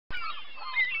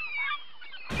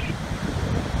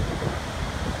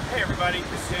Hey everybody,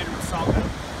 this is Andrew with Salto.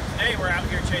 Today we're out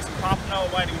here chasing pompano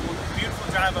whiting with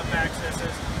beautiful drive-up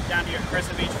accesses down here at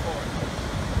Crescent Beach, Florida.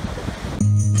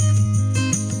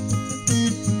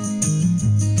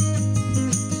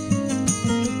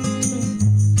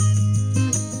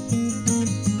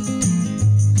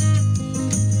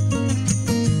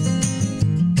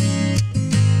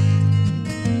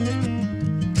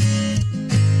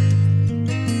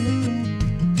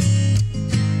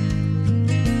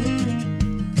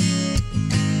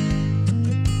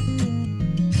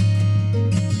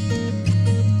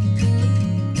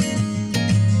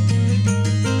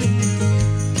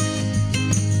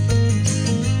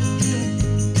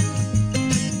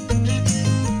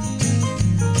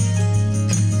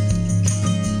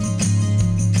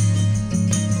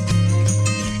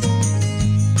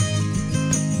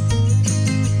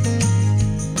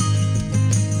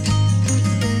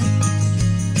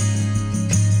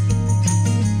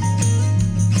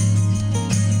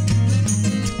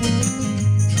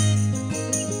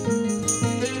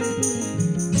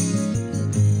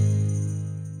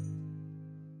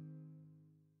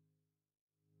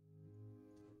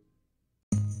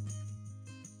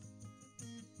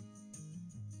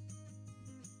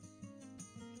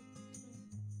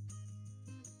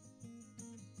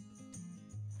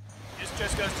 This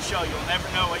just goes to show you'll never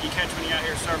know what you catch when you're out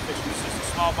here surf fishing. This is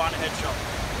a small bonnethead shark.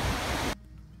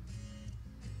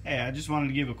 Hey, I just wanted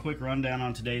to give a quick rundown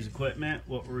on today's equipment.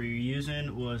 What we're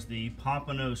using was the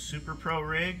Pompano Super Pro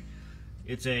rig.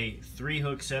 It's a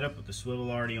 3-hook setup with the swivel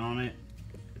already on it.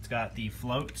 It's got the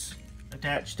floats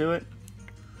attached to it.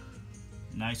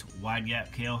 Nice wide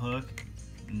gap tail hook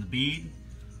and the bead.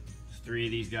 There's 3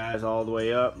 of these guys all the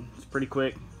way up. It's pretty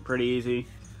quick, pretty easy.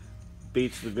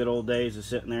 Beats the good old days of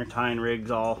sitting there tying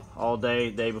rigs all day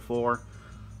before.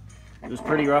 It was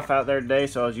pretty rough out there today,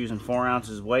 so I was using 4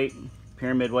 ounces weight.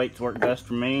 Pyramid weights work best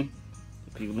for me.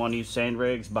 If you want to use sand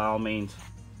rigs, by all means.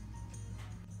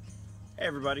 Hey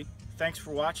everybody, thanks for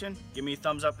watching. Give me a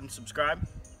thumbs up and subscribe.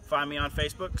 Find me on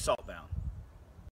Facebook, Salt.